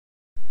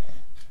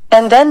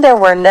And Then There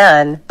Were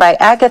None, by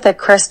Agatha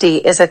Christie,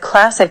 is a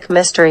classic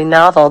mystery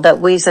novel that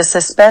weaves a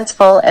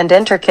suspenseful and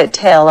intricate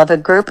tale of a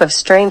group of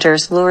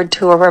strangers lured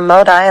to a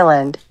remote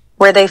island,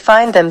 where they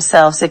find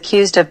themselves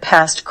accused of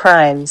past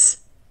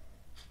crimes.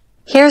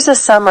 Here's a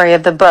summary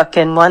of the book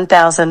in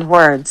 1,000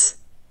 words.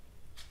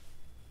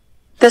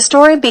 The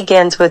story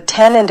begins with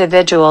 10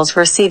 individuals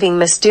receiving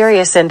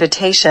mysterious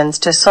invitations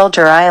to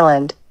Soldier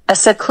Island, a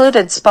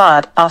secluded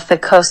spot off the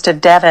coast of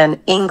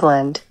Devon,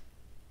 England.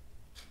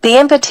 The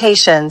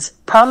invitations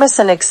promise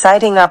an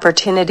exciting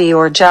opportunity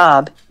or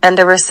job, and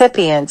the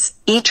recipients,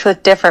 each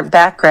with different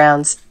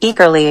backgrounds,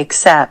 eagerly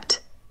accept.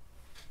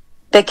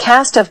 The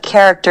cast of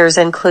characters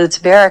includes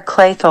Vera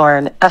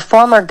Claythorne, a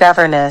former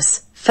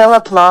governess,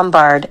 Philip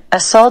Lombard, a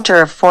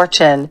soldier of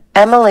fortune,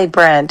 Emily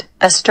Brent,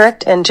 a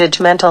strict and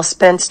judgmental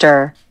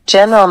spinster,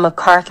 General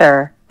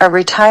MacArthur, a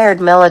retired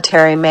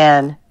military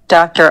man,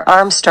 Dr.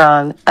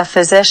 Armstrong, a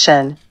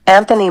physician,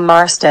 Anthony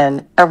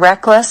Marston, a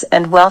reckless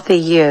and wealthy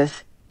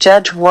youth,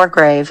 Judge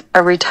Wargrave,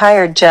 a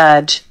retired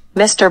judge,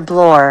 Mr.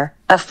 Bloor,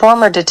 a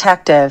former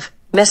detective,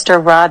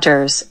 Mr.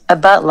 Rogers, a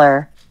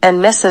butler,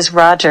 and Mrs.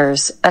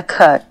 Rogers, a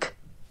cook.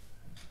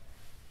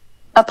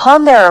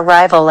 Upon their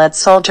arrival at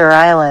Soldier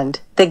Island,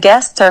 the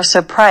guests are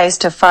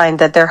surprised to find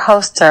that their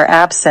hosts are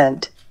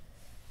absent.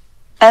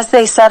 As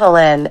they settle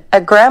in, a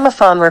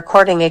gramophone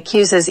recording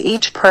accuses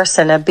each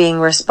person of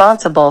being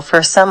responsible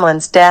for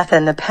someone's death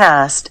in the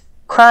past,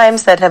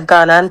 crimes that have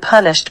gone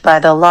unpunished by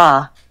the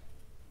law.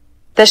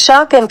 The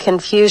shock and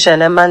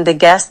confusion among the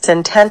guests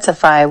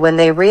intensify when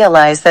they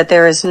realize that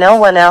there is no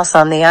one else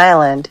on the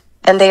island,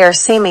 and they are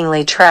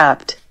seemingly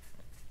trapped.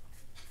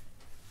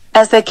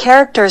 As the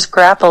characters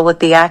grapple with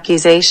the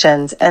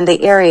accusations and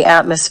the eerie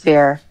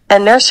atmosphere, a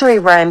nursery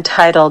rhyme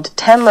titled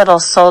 10 Little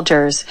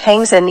Soldiers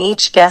hangs in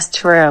each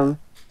guest's room,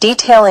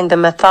 detailing the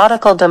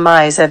methodical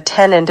demise of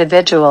 10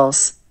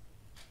 individuals.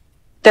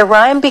 The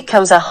rhyme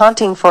becomes a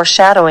haunting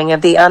foreshadowing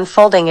of the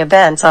unfolding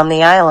events on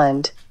the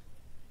island.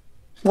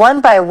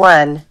 One by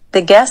one,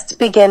 the guests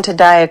begin to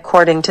die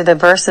according to the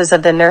verses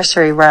of the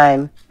nursery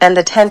rhyme, and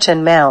the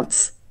tension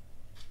mounts.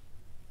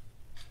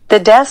 The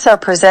deaths are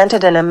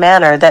presented in a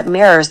manner that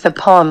mirrors the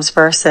poem's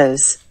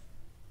verses.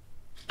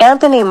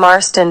 Anthony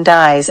Marston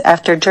dies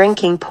after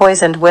drinking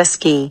poisoned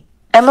whiskey,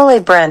 Emily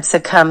Brent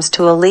succumbs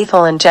to a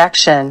lethal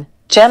injection,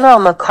 General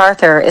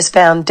MacArthur is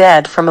found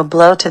dead from a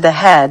blow to the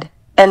head,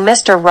 and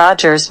Mr.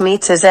 Rogers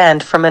meets his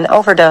end from an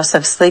overdose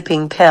of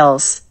sleeping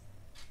pills.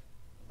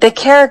 The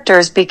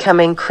characters become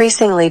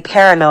increasingly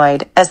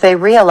paranoid as they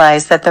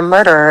realize that the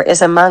murderer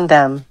is among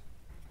them.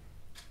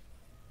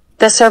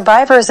 The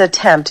survivors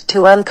attempt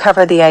to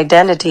uncover the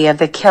identity of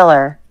the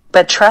killer,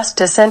 but trust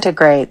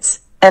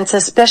disintegrates, and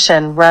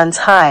suspicion runs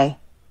high.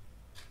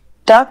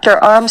 Dr.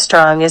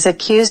 Armstrong is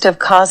accused of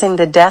causing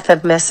the death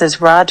of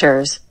Mrs.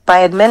 Rogers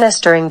by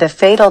administering the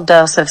fatal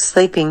dose of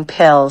sleeping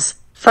pills,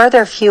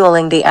 further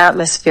fueling the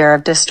atmosphere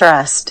of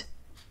distrust.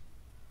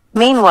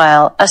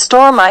 Meanwhile, a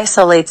storm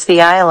isolates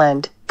the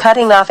island,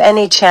 cutting off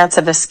any chance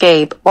of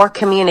escape or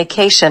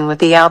communication with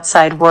the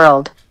outside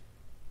world.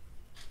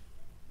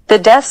 The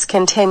deaths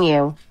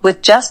continue,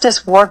 with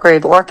Justice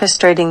Wargrave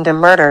orchestrating the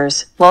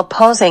murders while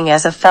posing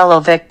as a fellow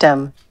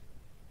victim.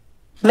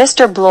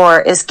 Mr. Bloor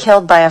is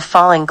killed by a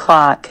falling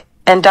clock,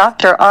 and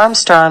Dr.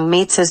 Armstrong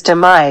meets his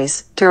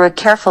demise through a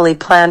carefully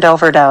planned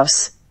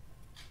overdose.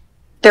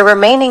 The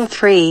remaining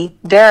 3,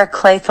 Vera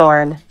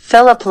Claythorne,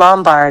 Philip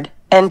Lombard,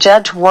 and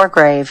Judge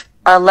Wargrave,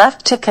 are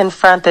left to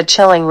confront the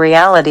chilling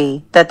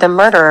reality that the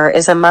murderer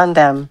is among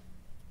them.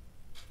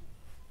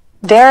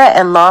 Vera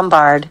and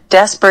Lombard,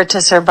 desperate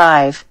to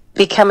survive,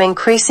 become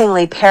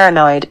increasingly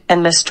paranoid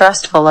and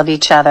mistrustful of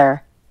each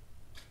other.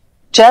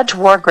 Judge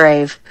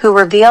Wargrave, who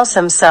reveals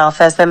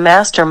himself as the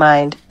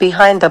mastermind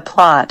behind the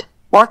plot,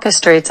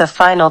 orchestrates a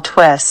final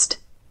twist.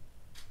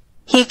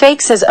 He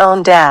fakes his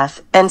own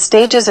death and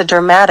stages a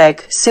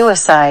dramatic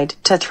suicide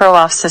to throw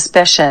off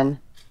suspicion.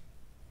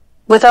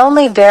 With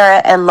only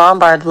Vera and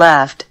Lombard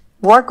left,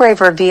 Wargrave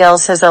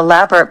reveals his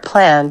elaborate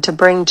plan to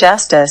bring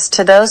justice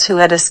to those who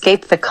had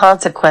escaped the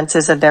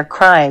consequences of their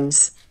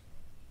crimes.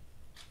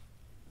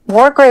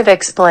 Wargrave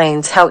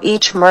explains how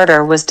each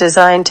murder was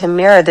designed to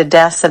mirror the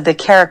deaths of the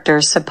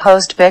characters'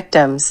 supposed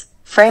victims,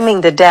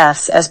 framing the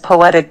deaths as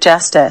poetic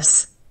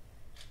justice.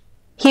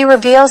 He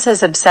reveals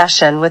his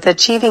obsession with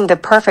achieving the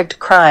perfect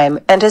crime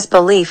and his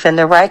belief in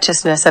the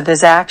righteousness of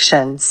his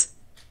actions.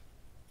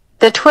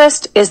 The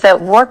twist is that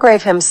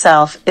Wargrave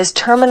himself is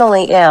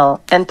terminally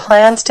ill and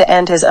plans to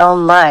end his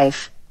own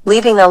life,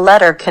 leaving a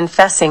letter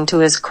confessing to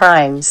his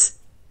crimes.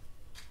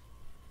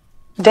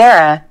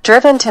 Vera,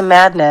 driven to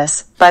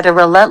madness by the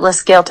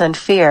relentless guilt and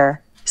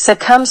fear,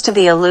 succumbs to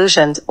the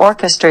illusions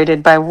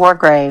orchestrated by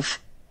Wargrave.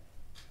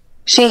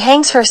 She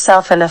hangs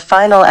herself in a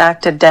final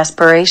act of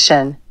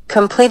desperation,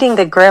 completing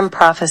the grim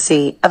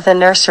prophecy of the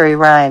nursery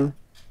rhyme.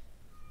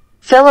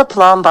 Philip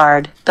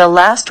Lombard, the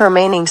last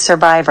remaining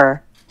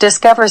survivor,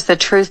 discovers the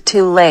truth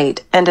too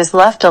late and is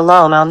left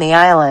alone on the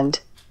island.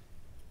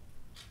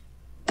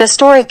 The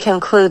story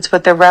concludes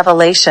with the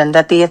revelation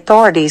that the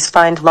authorities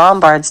find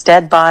Lombard's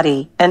dead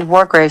body and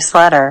Wargrave's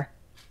letter.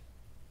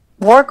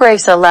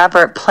 Wargrave's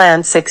elaborate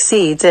plan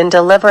succeeds in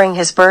delivering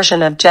his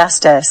version of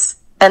justice,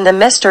 and the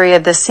mystery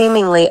of the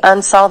seemingly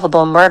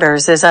unsolvable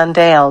murders is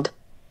unveiled.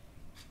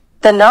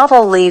 The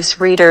novel leaves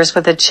readers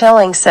with a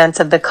chilling sense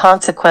of the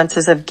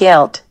consequences of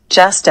guilt,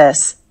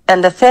 justice,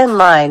 and the thin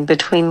line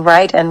between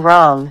right and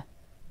wrong.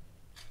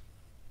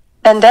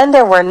 And Then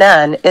There Were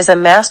None is a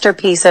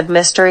masterpiece of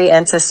mystery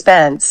and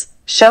suspense,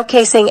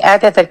 showcasing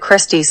Agatha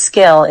Christie's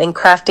skill in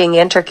crafting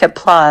intricate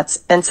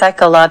plots and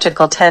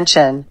psychological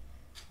tension.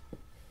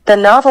 The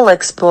novel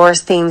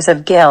explores themes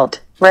of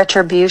guilt,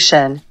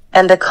 retribution,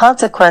 and the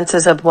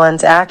consequences of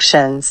one's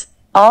actions,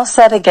 all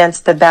set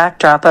against the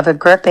backdrop of a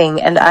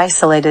gripping and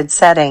isolated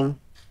setting.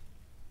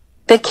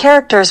 The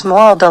characters'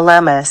 moral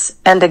dilemmas,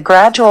 and the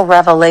gradual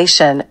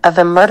revelation of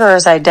the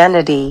murderer's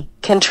identity,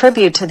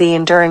 contribute to the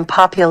enduring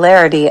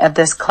popularity of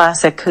this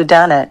classic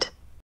whodunit.